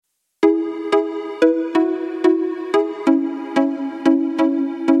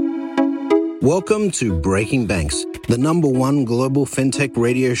Welcome to Breaking Banks, the #1 global fintech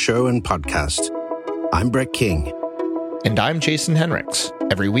radio show and podcast. I'm Brett King. And I'm Jason Henricks.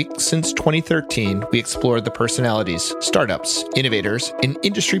 Every week since 2013, we explore the personalities, startups, innovators, and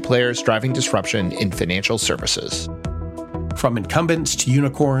industry players driving disruption in financial services. From incumbents to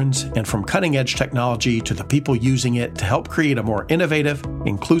unicorns, and from cutting-edge technology to the people using it to help create a more innovative,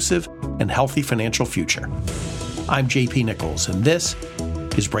 inclusive, and healthy financial future. I'm JP Nichols, and this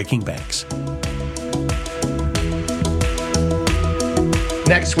is Breaking Banks.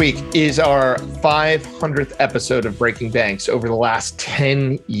 Next week is our 500th episode of Breaking Banks over the last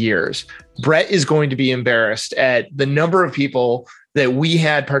 10 years. Brett is going to be embarrassed at the number of people that we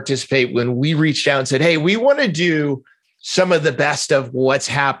had participate when we reached out and said, hey, we want to do some of the best of what's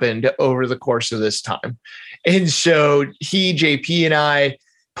happened over the course of this time. And so he, JP, and I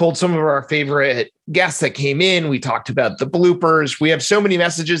pulled some of our favorite guests that came in. We talked about the bloopers. We have so many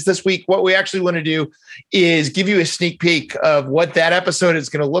messages this week. What we actually want to do is give you a sneak peek of what that episode is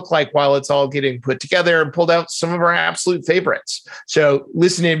going to look like while it's all getting put together, and pulled out some of our absolute favorites. So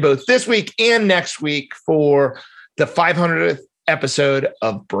listen in both this week and next week for the 500th episode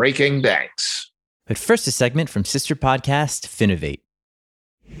of Breaking Banks. But first, a segment from sister podcast Finovate.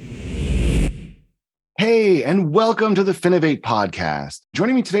 Hey, and welcome to the Finovate podcast.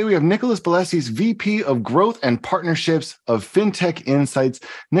 Joining me today, we have Nicholas Balesi's VP of Growth and Partnerships of FinTech Insights.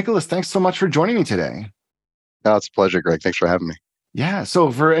 Nicholas, thanks so much for joining me today. Oh, it's a pleasure, Greg. Thanks for having me. Yeah, so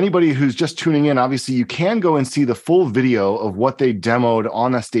for anybody who's just tuning in, obviously you can go and see the full video of what they demoed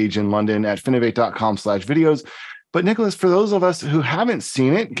on that stage in London at finovate.com/videos. But Nicholas, for those of us who haven't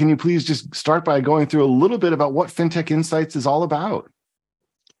seen it, can you please just start by going through a little bit about what FinTech Insights is all about?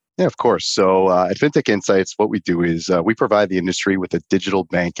 Yeah, of course. So at FinTech Insights, what we do is we provide the industry with a digital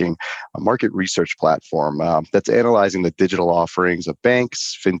banking market research platform that's analyzing the digital offerings of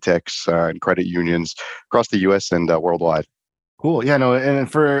banks, fintechs, and credit unions across the U.S. and worldwide. Cool. Yeah, no,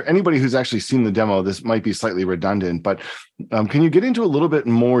 and for anybody who's actually seen the demo, this might be slightly redundant, but can you get into a little bit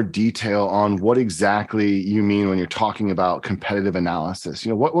more detail on what exactly you mean when you're talking about competitive analysis?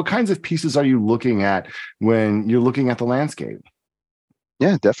 You know, what kinds of pieces are you looking at when you're looking at the landscape?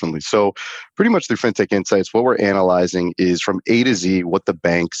 Yeah, definitely. So pretty much through FinTech Insights, what we're analyzing is from A to Z what the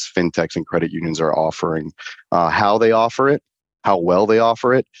banks, fintechs, and credit unions are offering, how they offer it, how well they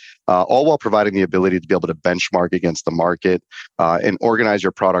offer it, all while providing the ability to be able to benchmark against the market and organize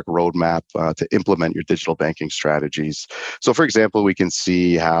your product roadmap to implement your digital banking strategies. So for example, we can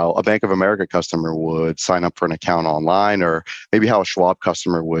see how a Bank of America customer would sign up for an account online, or maybe how a Schwab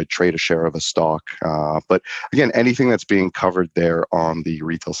customer would trade a share of a stock. But again, anything that's being covered there on the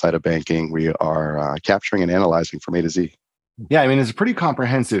retail side of banking, we are capturing and analyzing from A to Z. Yeah, I mean, it's a pretty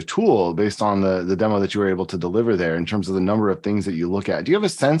comprehensive tool based on the demo that you were able to deliver there in terms of the number of things that you look at. Do you have a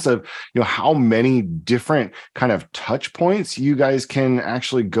sense of, how many different kind of touch points you guys can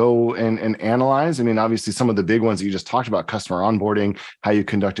actually go and analyze? I mean, obviously some of the big ones that you just talked about, customer onboarding, how you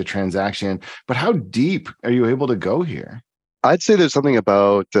conduct a transaction, but how deep are you able to go here? I'd say there's something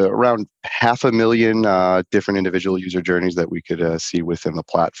about around 500,000 different individual user journeys that we could see within the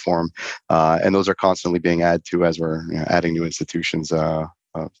platform. And those are constantly being added to as we're adding new institutions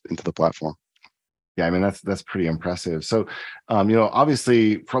into the platform. Yeah, I mean, that's pretty impressive. So,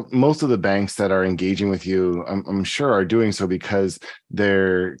 obviously, most of the banks that are engaging with you, I'm sure, are doing so because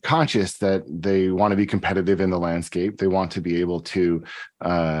they're conscious that they want to be competitive in the landscape. They want to be able to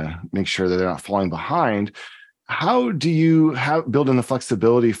make sure that they're not falling behind. How do you build in the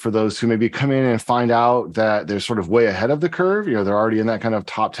flexibility for those who maybe come in and find out that they're sort of way ahead of the curve? They're already in that kind of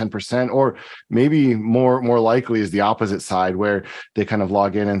top 10%, or maybe more likely is the opposite side where they kind of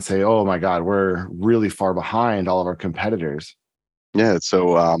log in and say, oh my God, we're really far behind all of our competitors. Yeah,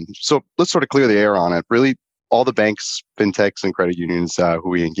 so let's sort of clear the air on it. Really, all the banks, fintechs, and credit unions who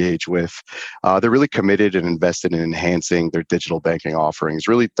we engage with, they're really committed and invested in enhancing their digital banking offerings.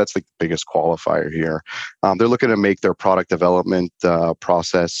 Really, that's the biggest qualifier here. They're looking to make their product development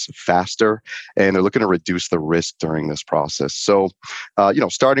process faster, and they're looking to reduce the risk during this process. So,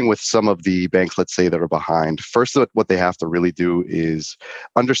 starting with some of the banks, let's say, that are behind, first, what they have to really do is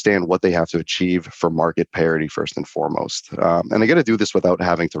understand what they have to achieve for market parity first and foremost. And they got to do this without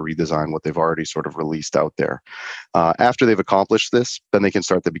having to redesign what they've already sort of released out there. After they've accomplished this, then they can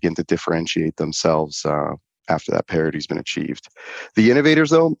start to begin to differentiate themselves after that parity's been achieved. The innovators,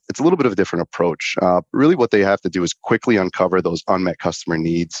 though, it's a little bit of a different approach. Really, what they have to do is quickly uncover those unmet customer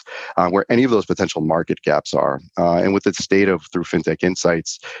needs where any of those potential market gaps are. And with its data through FinTech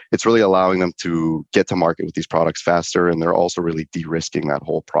Insights, it's really allowing them to get to market with these products faster, and they're also really de-risking that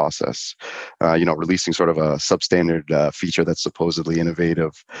whole process. Releasing sort of a substandard feature that's supposedly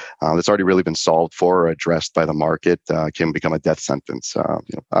innovative, that's already really been solved for or addressed by the market, can become a death sentence. I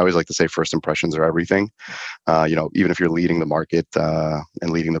always like to say first impressions are everything. Even if you're leading the market and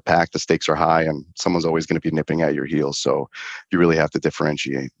leading the pack, the stakes are high and someone's always going to be nipping at your heels. So you really have to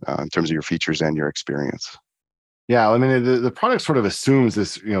differentiate in terms of your features and your experience. Yeah, I mean, the product sort of assumes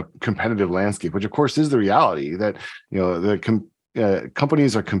this, competitive landscape, which of course is the reality that,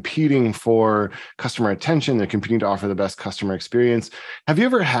 companies are competing for customer attention. They're competing to offer the best customer experience. Have you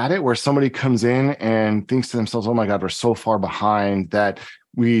ever had it where somebody comes in and thinks to themselves, "Oh my God, we're so far behind that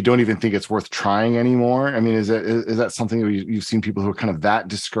we don't even think it's worth trying anymore"? I mean, is that something that you've seen people who are kind of that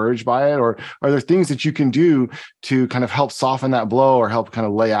discouraged by it, or are there things that you can do to kind of help soften that blow or help kind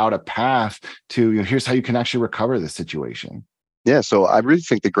of lay out a path to, here's how you can actually recover this situation? Yeah, so I really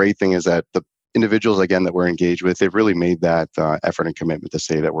think the great thing is that the individuals, again, that we're engaged with, they've really made that effort and commitment to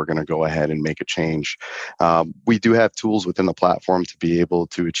say that we're going to go ahead and make a change. We do have tools within the platform to be able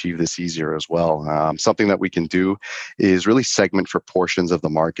to achieve this easier as well. Something that we can do is really segment for portions of the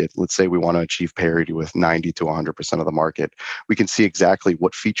market. Let's say we want to achieve parity with 90 to 100% of the market. We can see exactly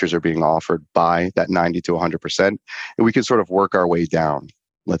what features are being offered by that 90 to 100%, and we can sort of work our way down.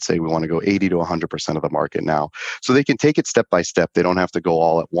 Let's say we want to go 80 to 100% of the market now. So they can take it step by step. They don't have to go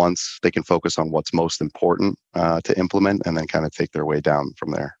all at once. They can focus on what's most important to implement and then kind of take their way down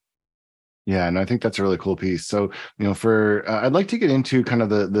from there. Yeah, and I think that's a really cool piece. So, I'd like to get into kind of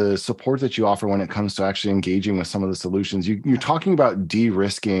the support that you offer when it comes to actually engaging with some of the solutions. You're talking about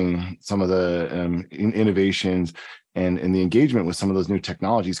de-risking some of the innovations and the engagement with some of those new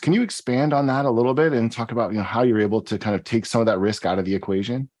technologies. Can you expand on that a little bit and talk about how you're able to kind of take some of that risk out of the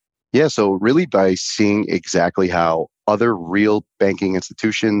equation? Yeah, so really by seeing exactly how other real banking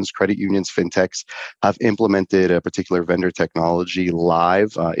institutions, credit unions, fintechs have implemented a particular vendor technology live,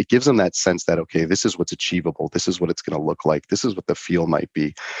 it gives them that sense that, okay, this is what's achievable. This is what it's going to look like. This is what the feel might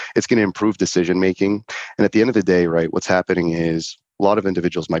be. It's going to improve decision making. And at the end of the day, right, what's happening is a lot of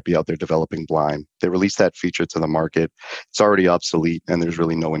individuals might be out there developing blind. They release that feature to the market. It's already obsolete and there's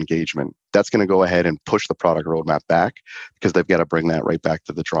really no engagement. That's going to go ahead and push the product roadmap back because they've got to bring that right back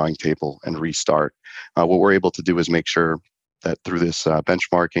to the drawing table and restart. What we're able to do is make sure that through this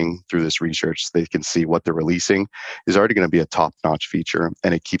benchmarking, through this research, they can see what they're releasing is already going to be a top-notch feature,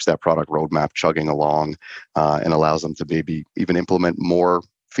 and it keeps that product roadmap chugging along and allows them to maybe even implement more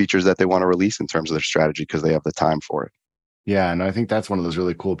features that they want to release in terms of their strategy because they have the time for it. Yeah, and I think that's one of those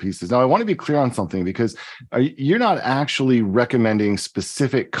really cool pieces. Now, I want to be clear on something because you're not actually recommending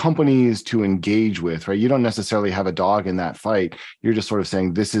specific companies to engage with, right? You don't necessarily have a dog in that fight. You're just sort of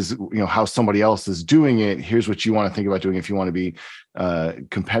saying, this is, how somebody else is doing it. Here's what you want to think about doing if you want to be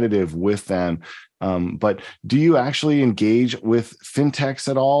competitive with them. But do you actually engage with fintechs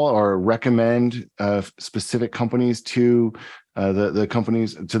at all, or recommend specific companies to the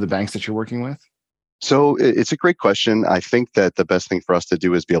companies, to the banks that you're working with? So it's a great question. I think that the best thing for us to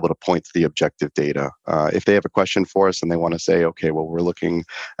do is be able to point to the objective data. If they have a question for us and they want to say, okay, well, we're looking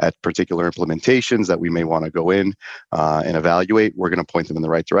at particular implementations that we may want to go in and evaluate, we're going to point them in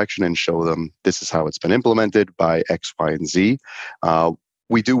the right direction and show them this is how it's been implemented by X, Y, and Z.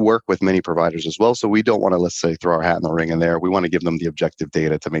 We do work with many providers as well, so we don't want to, let's say, throw our hat in the ring in there. We want to give them the objective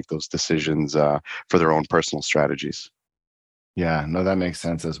data to make those decisions for their own personal strategies. Yeah, no, that makes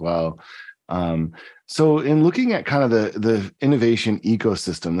sense as well. So in looking at kind of the innovation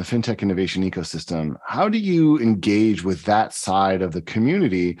ecosystem, the fintech innovation ecosystem, how do you engage with that side of the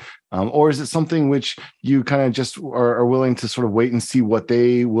community? Or is it something which you kind of just are willing to sort of wait and see what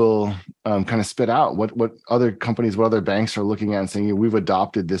they will kind of spit out, what other companies, what other banks are looking at and saying, we've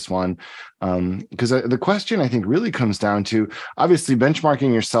adopted this one? Because the question, I think, really comes down to, obviously,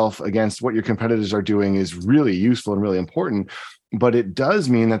 benchmarking yourself against what your competitors are doing is really useful and really important. But it does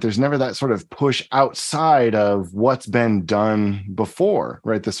mean that there's never that sort of push outside of what's been done before,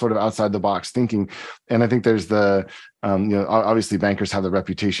 right? The sort of outside the box thinking. And I think there's the, obviously bankers have the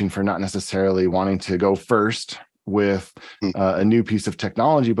reputation for not necessarily wanting to go first with a new piece of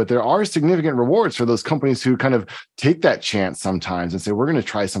technology, but there are significant rewards for those companies who kind of take that chance sometimes and say, we're going to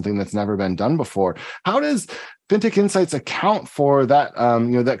try something that's never been done before. How does FinTech Insights account for that,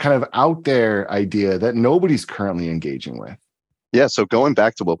 that kind of out there idea that nobody's currently engaging with? Yeah, so going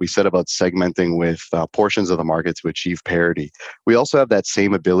back to what we said about segmenting with portions of the market to achieve parity, we also have that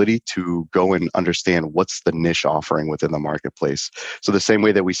same ability to go and understand what's the niche offering within the marketplace. So the same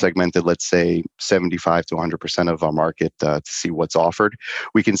way that we segmented, let's say, 75 to 100% of our market to see what's offered,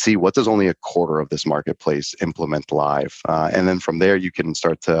 we can see what does only a quarter of this marketplace implement live. And then from there, you can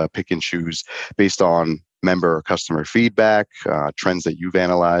start to pick and choose based on member or customer feedback, trends that you've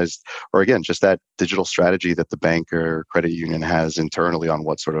analyzed, or again, just that digital strategy that the bank or credit union has internally on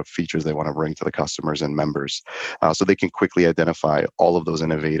what sort of features they want to bring to the customers and members. So they can quickly identify all of those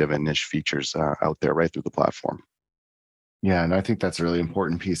innovative and niche features out there right through the platform. Yeah, and I think that's a really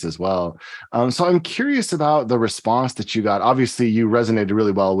important piece as well. So I'm curious about the response that you got. Obviously, you resonated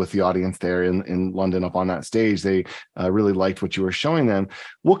really well with the audience there in London up on that stage. They really liked what you were showing them.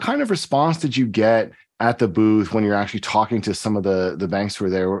 What kind of response did you get at the booth when you're actually talking to some of the banks who were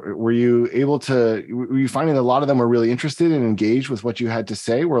there? Were you finding that a lot of them were really interested and engaged with what you had to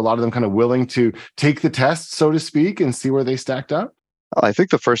say? Were a lot of them kind of willing to take the test, so to speak, and see where they stacked up? I think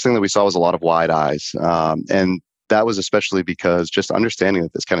the first thing that we saw was a lot of wide eyes. And that was especially because just understanding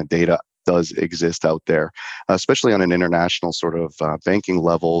that this kind of data does exist out there, especially on an international sort of banking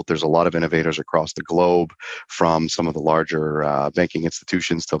level. There's a lot of innovators across the globe, from some of the larger banking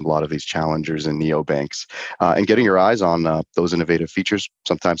institutions to a lot of these challengers and neobanks. And getting your eyes on those innovative features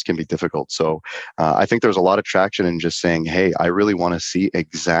sometimes can be difficult. So I think there's a lot of traction in just saying, hey, I really want to see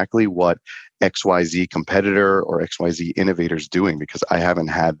exactly what XYZ competitor or XYZ innovators doing, because I haven't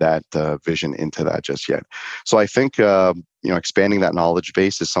had that vision into that just yet. So I think expanding that knowledge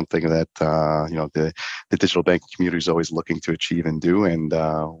base is something that the digital banking community is always looking to achieve and do, and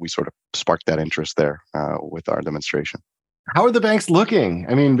we sort of sparked that interest there with our demonstration. How are the banks looking?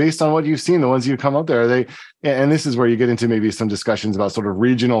 I mean, based on what you've seen, the ones you come up there, are they, and this is where you get into maybe some discussions about sort of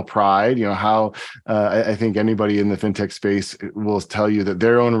regional pride, how I think anybody in the fintech space will tell you that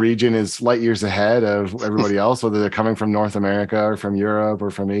their own region is light years ahead of everybody else, whether they're coming from North America or from Europe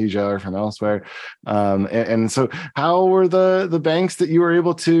or from Asia or from elsewhere. And so how were the banks that you were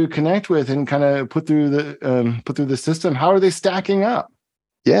able to connect with and kind of put through the system, how are they stacking up?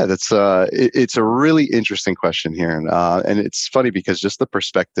 Yeah, that's it's a really interesting question here, and it's funny because just the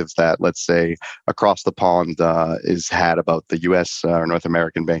perspective that, let's say, across the pond is had about the U.S. Or North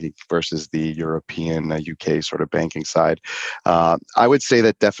American banking versus the European, UK sort of banking side. I would say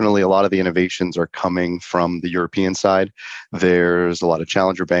that definitely a lot of the innovations are coming from the European side. There's a lot of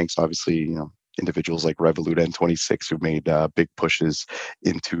challenger banks, obviously, individuals like Revolut N26 who made big pushes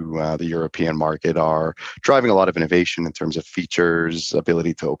into the European market are driving a lot of innovation in terms of features,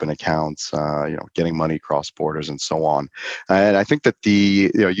 ability to open accounts, getting money cross borders and so on. And I think that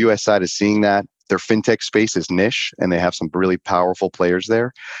the US side is seeing that. Their fintech space is niche and they have some really powerful players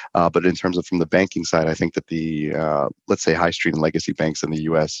there. But in terms of from the banking side, I think that the, let's say, high street and legacy banks in the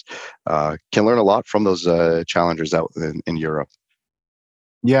US can learn a lot from those challengers out in Europe.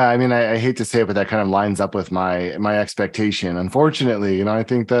 Yeah, I mean, I hate to say it, but that kind of lines up with my expectation. Unfortunately, I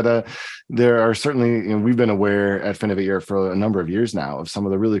think that there are certainly, we've been aware at Finovate Europe for a number of years now of some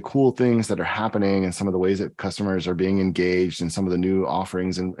of the really cool things that are happening and some of the ways that customers are being engaged and some of the new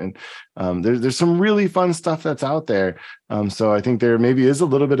offerings. And there's some really fun stuff that's out there. So I think there maybe is a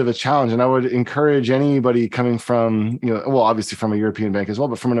little bit of a challenge. And I would encourage anybody coming from, obviously from a European bank as well,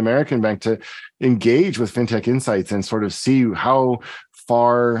 but from an American bank to engage with FinTech Insights and sort of see how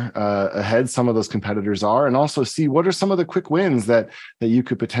far ahead some of those competitors are, and also see what are some of the quick wins that you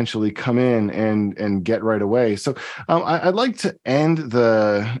could potentially come in and get right away. So I'd like to end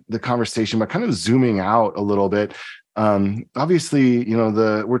the conversation by kind of zooming out a little bit. Obviously,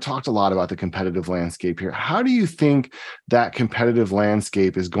 we're talked a lot about the competitive landscape here. How do you think that competitive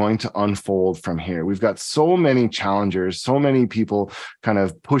landscape is going to unfold from here? We've got so many challengers, so many people kind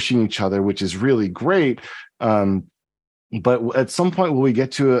of pushing each other, which is really great. But at some point, will we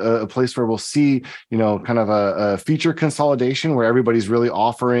get to a place where we'll see, kind of a feature consolidation where everybody's really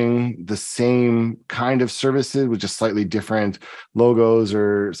offering the same kind of services with just slightly different logos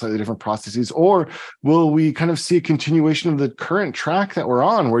or slightly different processes? Or will we kind of see a continuation of the current track that we're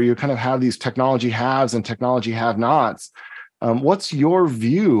on, where you kind of have these technology haves and technology have-nots? What's your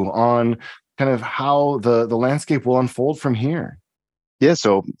view on kind of how the landscape will unfold from here? Yeah,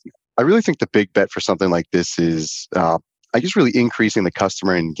 so I really think the big bet for something like this is I guess really increasing the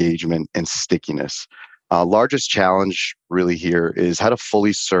customer engagement and stickiness. Largest challenge really here is how to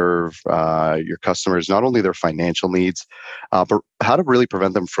fully serve your customers, not only their financial needs, but how to really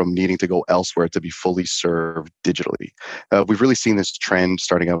prevent them from needing to go elsewhere to be fully served digitally. We've really seen this trend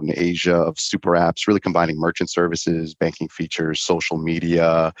starting out in Asia of super apps, really combining merchant services, banking features, social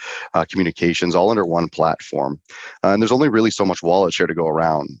media, communications, all under one platform. And there's only really so much wallet share to go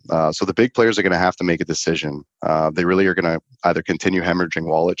around. So the big players are going to have to make a decision. They really are going to either continue hemorrhaging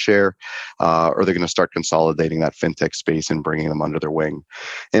wallet share, or they're going to start consolidating that fintech space and bringing them under their wing.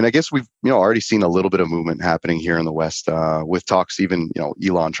 And I guess we've already seen a little bit of movement happening here in the West with talks, even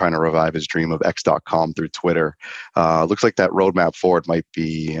Elon trying to revive his dream of X.com through Twitter. Looks like that roadmap forward might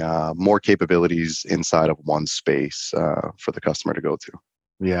be more capabilities inside of one space for the customer to go to.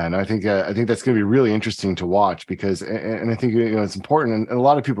 Yeah, and I think that's going to be really interesting to watch because, and I think it's important, and a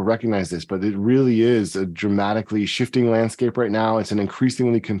lot of people recognize this, but it really is a dramatically shifting landscape right now. It's an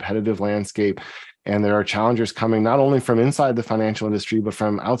increasingly competitive landscape, and there are challengers coming not only from inside the financial industry but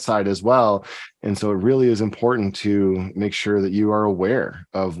from outside as well. And so it really is important to make sure that you are aware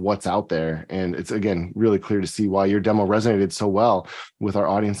of what's out there. And it's, again, really clear to see why your demo resonated so well with our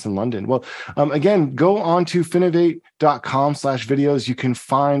audience in London. Well, again, go on to finovate.com/videos. You can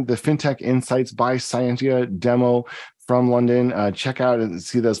find the FinTech Insights by Scientia demo from London. Check out and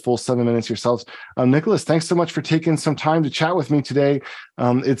see those full 7 minutes yourselves. Nicholas, thanks so much for taking some time to chat with me today.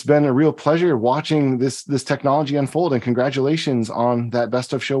 It's been a real pleasure watching this technology unfold, and congratulations on that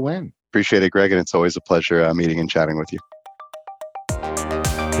Best of Show win. Appreciate it, Greg, and it's always a pleasure meeting and chatting with you.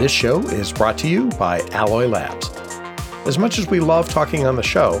 This show is brought to you by Alloy Labs. As much as we love talking on the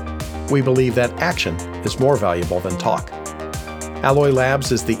show, we believe that action is more valuable than talk. Alloy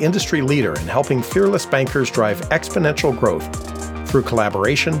Labs is the industry leader in helping fearless bankers drive exponential growth through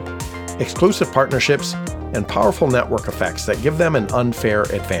collaboration, exclusive partnerships, and powerful network effects that give them an unfair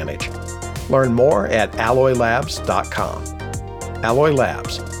advantage. Learn more at alloylabs.com. Alloy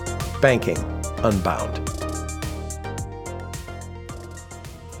Labs. Banking Unbound.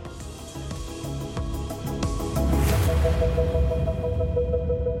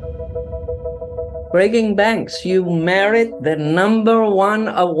 Breaking Banks, you merit the #1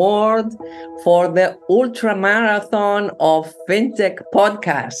 award for the ultramarathon of FinTech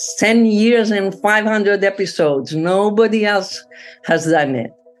podcasts. 10 years and 500 episodes. Nobody else has done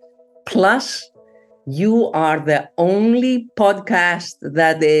it. Plus, you are the only podcast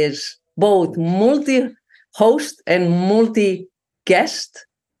that is both multi-host and multi-guest.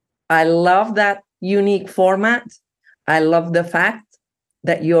 I love that unique format. I love the fact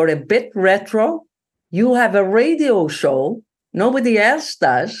that you're a bit retro. You have a radio show. Nobody else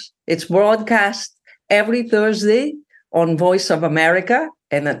does. It's broadcast every Thursday on Voice of America.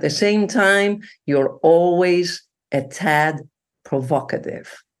 And at the same time, you're always a tad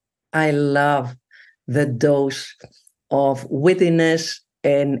provocative. I love the dose of wittiness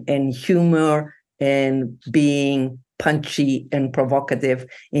and humor and being punchy and provocative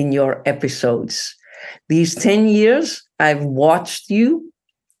in your episodes. These 10 years, I've watched you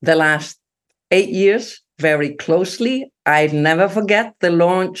the last 8 years very closely. I'll never forget the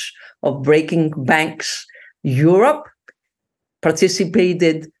launch of Breaking Banks Europe.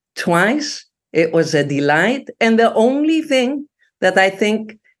 Participated twice. It was a delight. And the only thing that I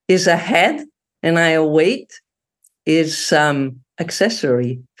think is ahead and I await is some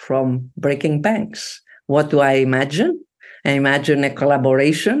accessory from Breaking Banks. What do I imagine? I imagine a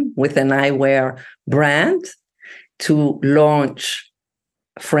collaboration with an eyewear brand to launch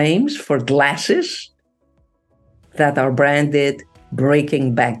frames for glasses that are branded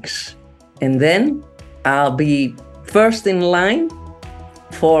Breaking Banks. And then I'll be first in line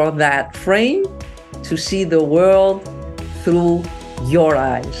for that frame to see the world through your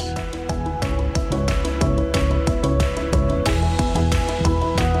eyes.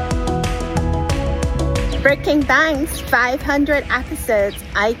 Breaking Banks, 500 episodes.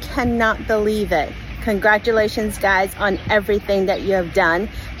 I cannot believe it. Congratulations, guys, on everything that you have done.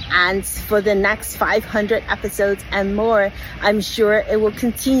 And for the next 500 episodes and more, I'm sure it will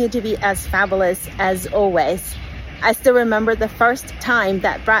continue to be as fabulous as always. I still remember the first time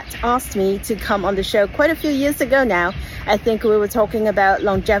that Brett asked me to come on the show quite a few years ago now. I think we were talking about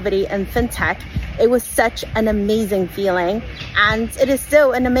longevity and fintech. It was such an amazing feeling, and it is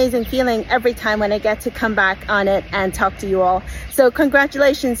still an amazing feeling every time when I get to come back on it and talk to you all. So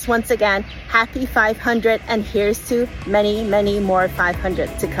congratulations once again. Happy 500, and here's to many, many more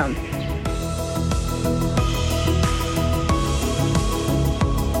 500 to come.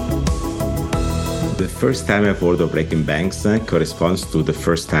 The first time I've heard of Breaking Banks corresponds to the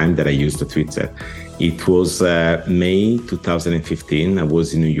first time that I used Twitter. It was May 2015. I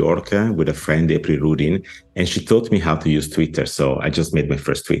was in New York with a friend, April Rudin, and she taught me how to use Twitter. So I just made my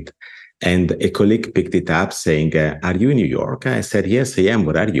first tweet. And a colleague picked it up saying, are you in New York? I said, yes, I am.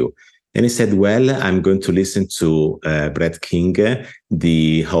 Where are you? And he said, well, I'm going to listen to Brett King,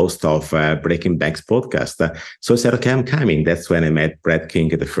 the host of Breaking Banks podcast. So I said, okay, I'm coming. That's when I met Brett King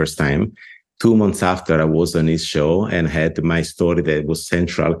the first time. 2 months after, I was on his show and had my story that was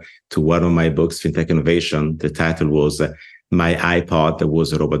central to one of my books, FinTech Innovation. The title was My iPod That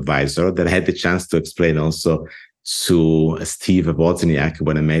Was a Robo-Advisor, that I had the chance to explain also to Steve Wozniak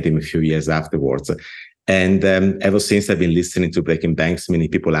when I met him a few years afterwards. And ever since I've been listening to Breaking Banks, many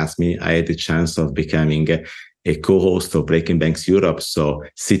people ask me, I had the chance of becoming a co-host of Breaking Banks Europe. So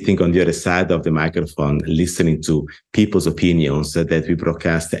sitting on the other side of the microphone, listening to people's opinions that we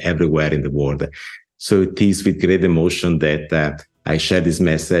broadcast everywhere in the world. So it is with great emotion that I share this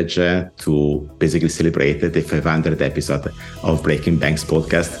message to basically celebrate the 500th episode of Breaking Banks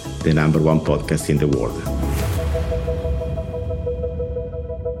podcast, the #1 podcast in the world.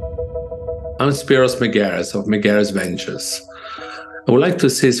 I'm Spiros Megaris of Megaris Ventures. I would like to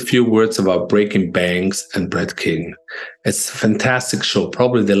say a few words about Breaking Banks and Brett King. It's a fantastic show,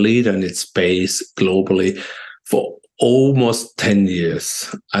 probably the leader in its space globally for almost 10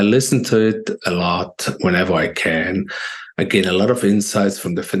 years. I listen to it a lot whenever I can. I gain a lot of insights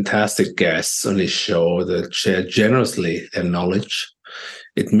from the fantastic guests on his show that share generously their knowledge.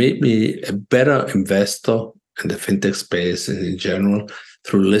 It made me a better investor in the fintech space and in general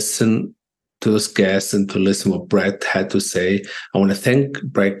through listening to those guests and to listen what Brett had to say. I want to thank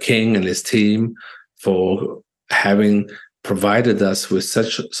Brett King and his team for having provided us with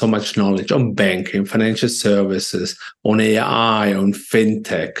so much knowledge on banking, financial services, on AI, on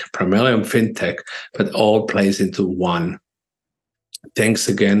fintech, primarily on fintech, but all plays into one. Thanks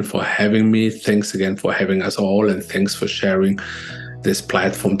again for having me. Thanks again for having us all. And thanks for sharing this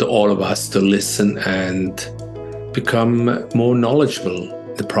platform to all of us to listen and become more knowledgeable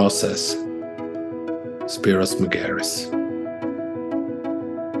in the process. Spiros Megaris.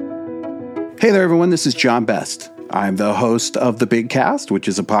 Hey there, everyone. This is John Best. I'm the host of The Big Cast, which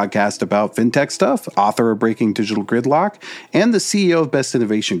is a podcast about fintech stuff, author of Breaking Digital Gridlock, and the CEO of Best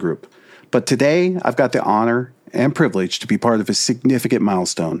Innovation Group. But today, I've got the honor and privilege to be part of a significant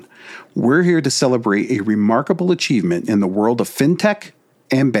milestone. We're here to celebrate a remarkable achievement in the world of fintech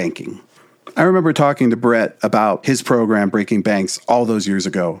and banking. I remember talking to Brett about his program, Breaking Banks, all those years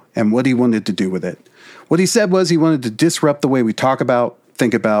ago, and what he wanted to do with it. What he said was he wanted to disrupt the way we talk about,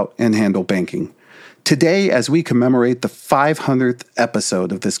 think about, and handle banking. Today, as we commemorate the 500th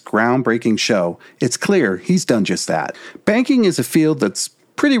episode of this groundbreaking show, it's clear he's done just that. Banking is a field that's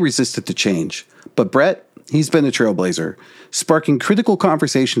pretty resistant to change, but Brett, he's been a trailblazer, sparking critical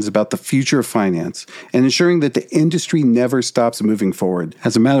conversations about the future of finance and ensuring that the industry never stops moving forward.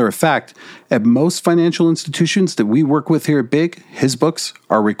 As a matter of fact, at most financial institutions that we work with here at Big, his books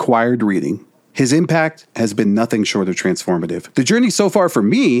are required reading. His impact has been nothing short of transformative. The journey so far for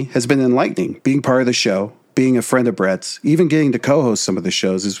me has been enlightening. Being part of the show, being a friend of Brett's, even getting to co-host some of the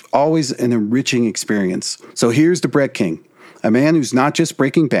shows is always an enriching experience. So here's to Brett King, a man who's not just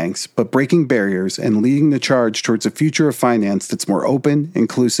breaking banks, but breaking barriers and leading the charge towards a future of finance that's more open,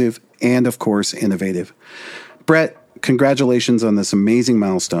 inclusive, and of course, innovative. Brett, congratulations on this amazing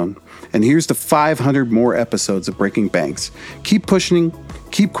milestone. And here's to 500 more episodes of Breaking Banks. Keep pushing,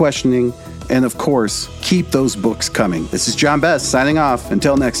 keep questioning, and of course, keep those books coming. This is John Best signing off.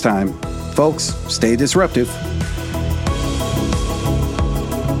 Until next time, folks, stay disruptive.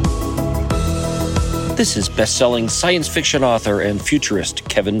 This is best-selling science fiction author and futurist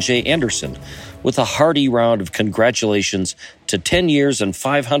Kevin J. Anderson with a hearty round of congratulations to 10 years and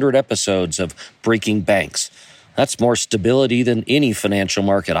 500 episodes of Breaking Banks. That's more stability than any financial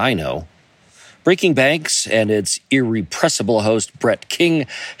market I know. Breaking Banks and its irrepressible host, Brett King,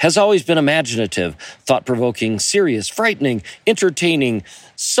 has always been imaginative, thought-provoking, serious, frightening, entertaining,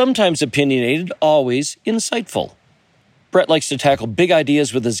 sometimes opinionated, always insightful. Brett likes to tackle big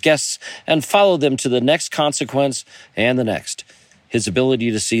ideas with his guests and follow them to the next consequence and the next. His ability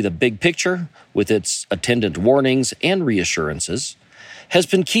to see the big picture, with its attendant warnings and reassurances, has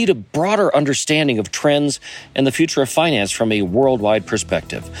been key to broader understanding of trends and the future of finance from a worldwide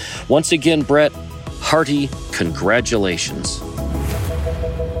perspective. Once again, Brett, hearty congratulations.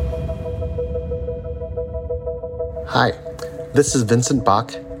 Hi, this is Vincent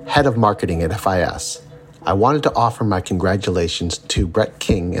Bach, Head of Marketing at FIS. I wanted to offer my congratulations to Brett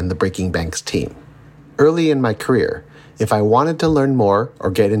King and the Breaking Banks team. Early in my career, If I wanted to learn more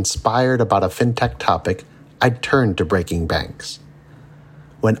or get inspired about a fintech topic, I'd turn to Breaking Banks.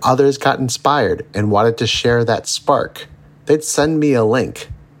 When others got inspired and wanted to share that spark, they'd send me a link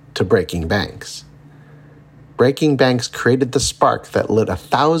to Breaking Banks. Breaking Banks created the spark that lit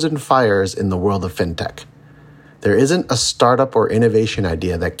 1,000 fires in the world of fintech. There isn't a startup or innovation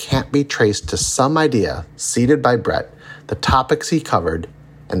idea that can't be traced to some idea seeded by Brett, the topics he covered,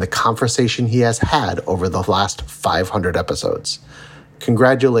 and the conversation he has had over the last 500 episodes.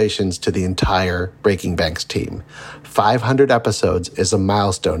 Congratulations to the entire Breaking Banks team. 500 episodes is a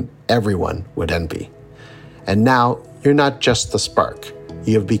milestone everyone would envy. And now, you're not just the spark.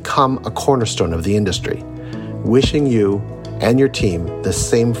 You have become a cornerstone of the industry. Wishing you and your team the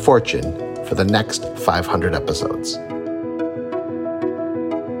same fortune for the next 500 episodes.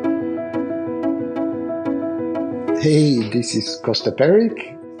 Hey, this is Costa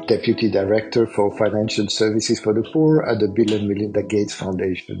Peric, Deputy Director for Financial Services for the Poor at the Bill and Melinda Gates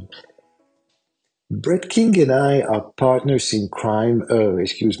Foundation. Brett King and I are partners in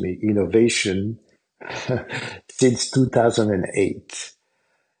innovation since 2008.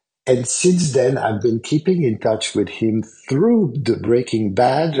 And since then, I've been keeping in touch with him through the Breaking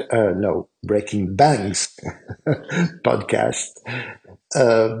Banks podcast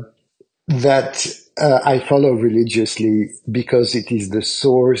that I follow religiously because it is the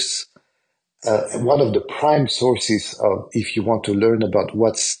source, one of the prime sources of, if you want to learn about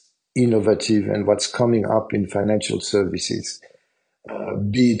what's innovative and what's coming up in financial services,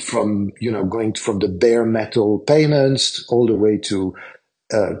 be it from, going from the bare metal payments all the way to,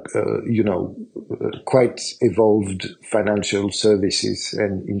 quite evolved financial services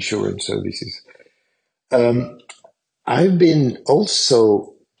and insurance services. I've been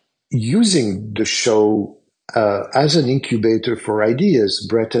also using the show as an incubator for ideas.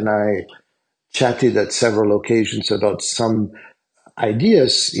 Brett and I chatted at several occasions about some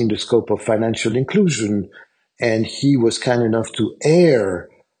ideas in the scope of financial inclusion, and he was kind enough to air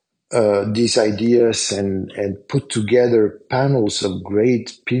these ideas and put together panels of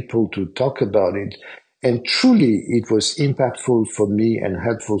great people to talk about it. And truly, it was impactful for me and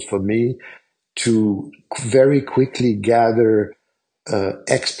helpful for me to very quickly gather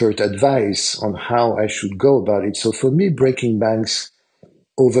expert advice on how I should go about it. So for me, Breaking Banks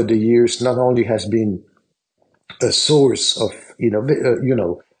over the years not only has been a source of,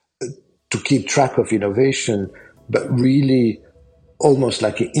 to keep track of innovation, but really almost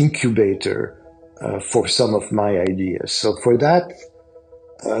like an incubator for some of my ideas. So for that,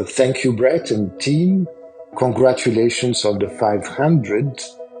 thank you, Brett and team. Congratulations on the 500.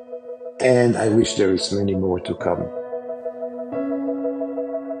 And I wish there is many more to come.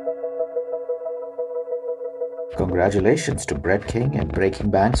 Congratulations to Brett King and Breaking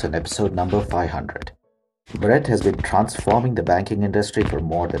Banks on episode number 500. Brett has been transforming the banking industry for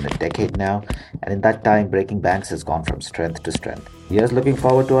more than a decade now, and in that time, Breaking Banks has gone from strength to strength. Here's looking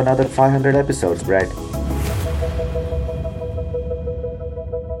forward to another 500 episodes, Brett.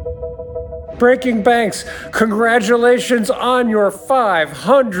 Breaking Banks, congratulations on your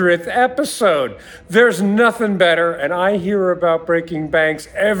 500th episode. There's nothing better, and I hear about Breaking Banks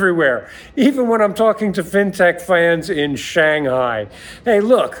everywhere, even when I'm talking to fintech fans in Shanghai. Hey,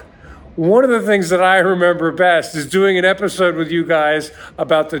 look. One of the things that I remember best is doing an episode with you guys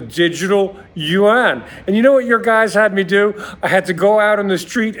about the digital yuan. And you know what your guys had me do? I had to go out on the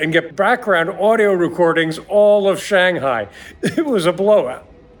street and get background audio recordings all of Shanghai. It was a blowout.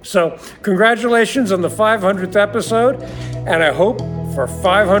 So congratulations on the 500th episode, and I hope for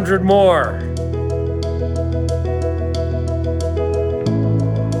 500 more.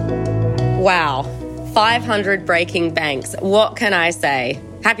 Wow, 500 Breaking Banks. What can I say?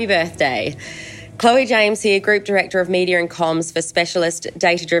 Happy birthday. Chloe James here, Group Director of Media and Comms for specialist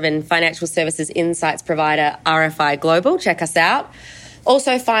data-driven financial services insights provider RFI Global. Check us out.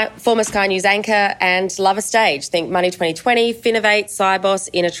 Also, former Sky News anchor and love a stage. Think Money 2020, Finovate, Cybos,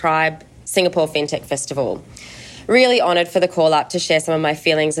 Inner Tribe, Singapore FinTech Festival. Really honoured for the call up to share some of my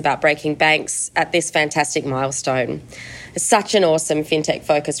feelings about Breaking Banks at this fantastic milestone. It's such an awesome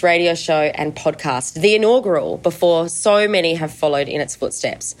fintech-focused radio show and podcast, the inaugural, before so many have followed in its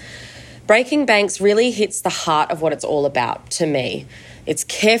footsteps. Breaking Banks really hits the heart of what it's all about to me. It's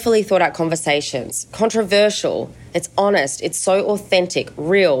carefully thought out conversations, controversial, it's honest, it's so authentic,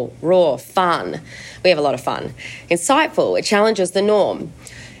 real, raw, fun. We have a lot of fun. Insightful, it challenges the norm.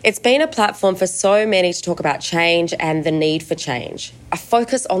 It's been a platform for so many to talk about change and the need for change. A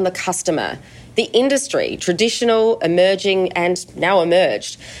focus on the customer, the industry, traditional, emerging, and now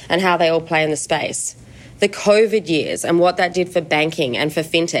emerged, and how they all play in the space. The COVID years and what that did for banking and for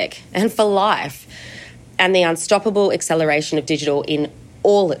fintech and for life. and the unstoppable acceleration of digital in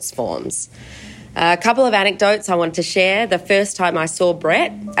all its forms. A couple of anecdotes I wanted to share. The first time I saw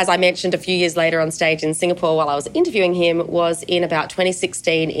Brett, as I mentioned a few years later on stage in Singapore while I was interviewing him, was in about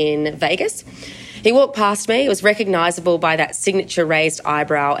 2016 in Vegas. He walked past me, was recognisable by that signature raised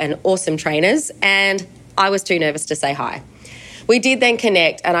eyebrow and awesome trainers, and I was too nervous to say hi. We did then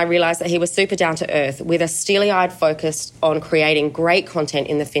connect, and I realised that he was super down to earth with a steely-eyed focus on creating great content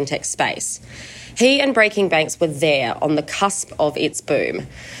in the fintech space. He and Breaking Banks were there on the cusp of its boom.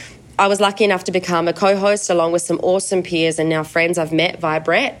 I was lucky enough to become a co-host along with some awesome peers and now friends I've met via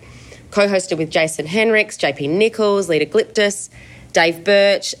Brett. Co-hosted with Jason Henricks, JP Nichols, Lita Gliptus, Dave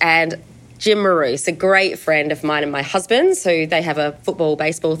Birch and Jim Maroose, a great friend of mine and my husband's, who they have a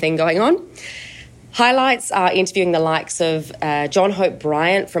football-baseball thing going on. Highlights are interviewing the likes of John Hope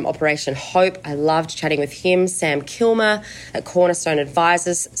Bryant from Operation Hope. I loved chatting with him. Sam Kilmer at Cornerstone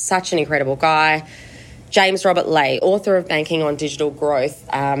Advisors, such an incredible guy. James Robert Lay, author of Banking on Digital Growth.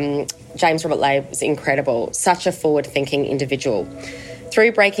 James Robert Lay was incredible, such a forward-thinking individual.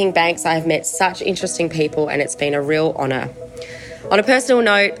 Through Breaking Banks, I have met such interesting people and it's been a real honour. On a personal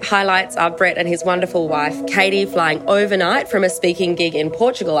note, highlights are Brett and his wonderful wife, Katie, flying overnight from a speaking gig in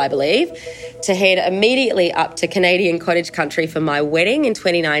Portugal, I believe, to head immediately up to Canadian cottage country for my wedding in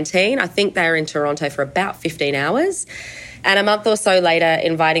 2019. I think they were in Toronto for about 15 hours. And a month or so later,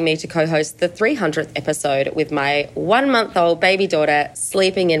 inviting me to co-host the 300th episode with my 1-month-old baby daughter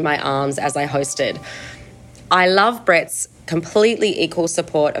sleeping in my arms as I hosted. I love Brett's completely equal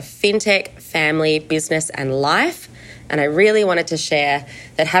support of fintech, family, business and life. And I really wanted to share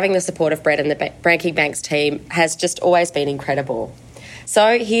that having the support of Brett and the Breaking Banks team has just always been incredible.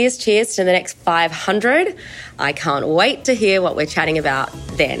 So here's cheers to the next 500. I can't wait to hear what we're chatting about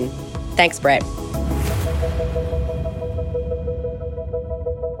then. Thanks, Brett.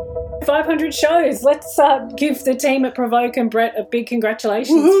 500 shows. Let's give the team at Provoke and Brett a big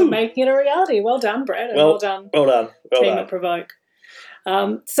congratulations for making it a reality. Well done, Brett, and well done team at Provoke.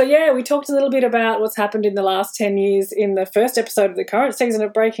 We talked a little bit about what's happened in the last 10 years in the first episode of the current season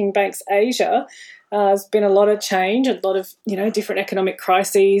of Breaking Banks Asia. There's been a lot of change, a lot of different economic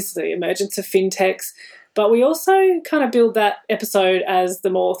crises, the emergence of fintechs. But we also kind of build that episode as the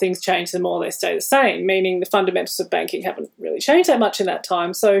more things change, the more they stay the same, meaning the fundamentals of banking haven't really changed that much in that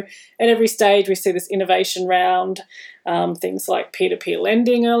time. So at every stage we see this innovation round, things like peer-to-peer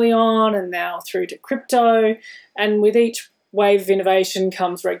lending early on and now through to crypto. And with each wave of innovation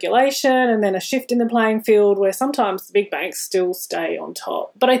comes regulation and then a shift in the playing field where sometimes the big banks still stay on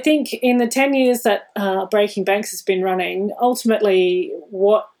top. But I think in the 10 years that Breaking Banks has been running, ultimately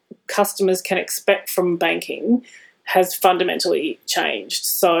what customers can expect from banking has fundamentally changed.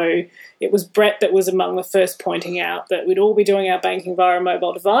 So it was Brett that was among the first pointing out that we'd all be doing our banking via a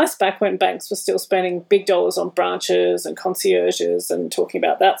mobile device back when banks were still spending big dollars on branches and concierges and talking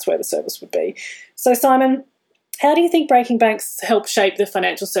about that's where the service would be. So Simon, how do you think Breaking Banks helped shape the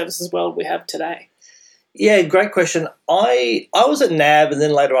financial services world we have today? Yeah, great question. I was at NAB and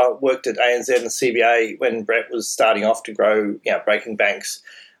then later I worked at ANZ and the CBA when Brett was starting off to grow Breaking Banks.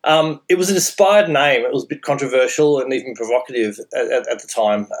 It was an inspired name. It was a bit controversial and even provocative at the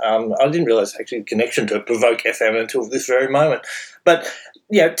time. I didn't realise actually the connection to Provoke FM until this very moment. But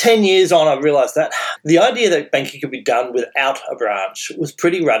 10 years on, I realised that the idea that banking could be done without a branch was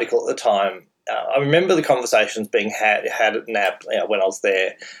pretty radical at the time. I remember the conversations being had at NAB when I was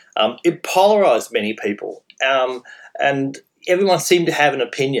there. It polarised many people, and everyone seemed to have an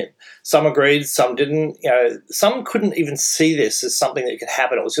opinion. Some agreed, some didn't. Some couldn't even see this as something that could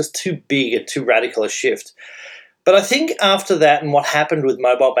happen. It was just too big and too radical a shift. But I think after that and what happened with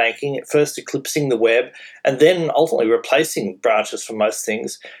mobile banking, at first eclipsing the web and then ultimately replacing branches for most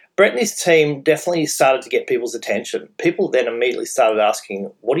things, Brett and his team definitely started to get people's attention. People then immediately started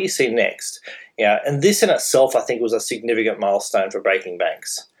asking, what do you see next? And this in itself, I think, was a significant milestone for Breaking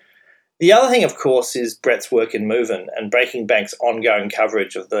Banks. The other thing, of course, is Brett's work in Movin and Breaking Banks' ongoing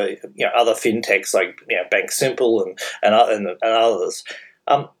coverage of the other fintechs like Bank Simple and others.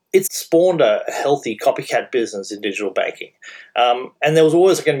 It spawned a healthy copycat business in digital banking, and there was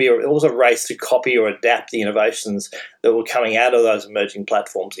always going to be a race to copy or adapt the innovations that were coming out of those emerging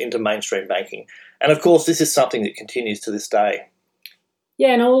platforms into mainstream banking. And of course, this is something that continues to this day.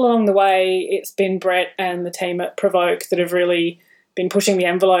 Yeah, and all along the way, it's been Brett and the team at Provoke that have really been pushing the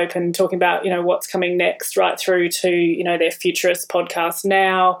envelope and talking about, what's coming next, right through to, their Futurist podcast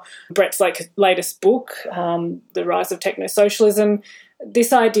now, Brett's latest book, The Rise of Techno-Socialism.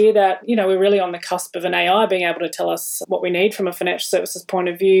 This idea that, we're really on the cusp of an AI being able to tell us what we need from a financial services point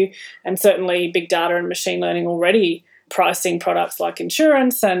of view, and certainly big data and machine learning already pricing products like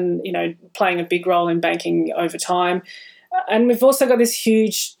insurance and, playing a big role in banking over time. And we've also got this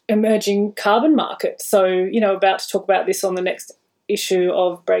huge emerging carbon market. So, about to talk about this on the next issue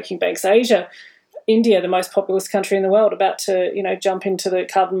of Breaking Banks Asia. India, the most populous country in the world, about to, jump into the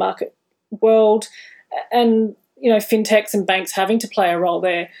carbon market world. And, fintechs and banks having to play a role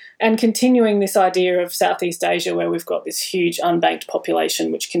there, and continuing this idea of Southeast Asia where we've got this huge unbanked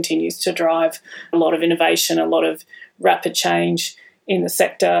population which continues to drive a lot of innovation, a lot of rapid change in the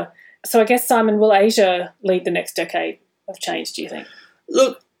sector. So I guess, Simon, will Asia lead the next decade of change, do you think?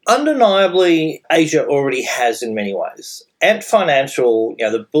 Look, undeniably, Asia already has in many ways. Ant Financial,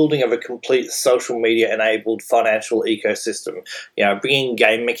 the building of a complete social media-enabled financial ecosystem, bringing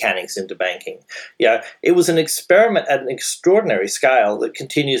game mechanics into banking. It was an experiment at an extraordinary scale that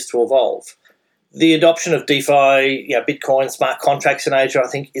continues to evolve. The adoption of DeFi, Bitcoin, smart contracts in Asia, I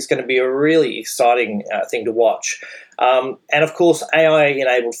think, is going to be a really exciting thing to watch. And of course,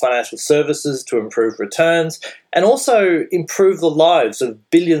 AI-enabled financial services to improve returns and also improve the lives of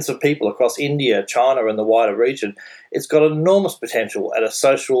billions of people across India, China, and the wider region. It's got enormous potential at a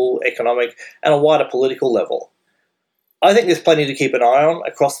social, economic, and a wider political level. I think there's plenty to keep an eye on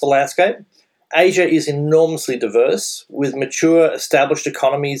across the landscape. Asia is enormously diverse, with mature, established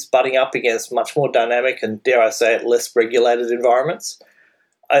economies butting up against much more dynamic and, dare I say it, less regulated environments.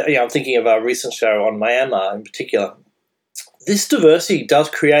 I'm thinking of our recent show on Myanmar in particular. This diversity does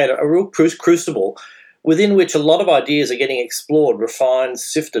create a real crucible within which a lot of ideas are getting explored, refined,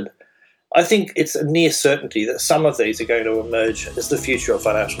 sifted. I think it's a near certainty that some of these are going to emerge as the future of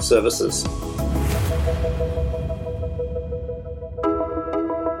financial services.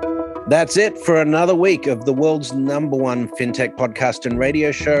 That's it for another week of the world's #1 fintech podcast and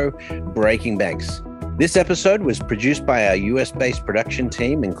radio show, Breaking Banks. This episode was produced by our US-based production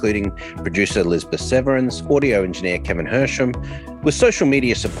team, including producer Elizabeth Severance, audio engineer Kevin Hersham, with social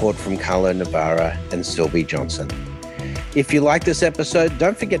media support from Carlo Navarra and Sylvie Johnson. If you like this episode,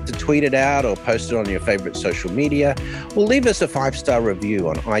 don't forget to tweet it out or post it on your favorite social media, or leave us a 5-star review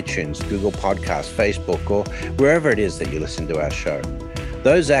on iTunes, Google Podcasts, Facebook, or wherever it is that you listen to our show.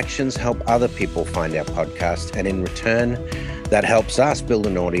 Those actions help other people find our podcast, and in return, that helps us build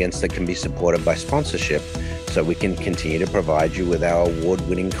an audience that can be supported by sponsorship so we can continue to provide you with our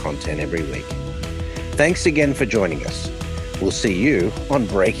award-winning content every week. Thanks again for joining us. We'll see you on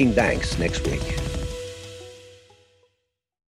Breaking Banks next week.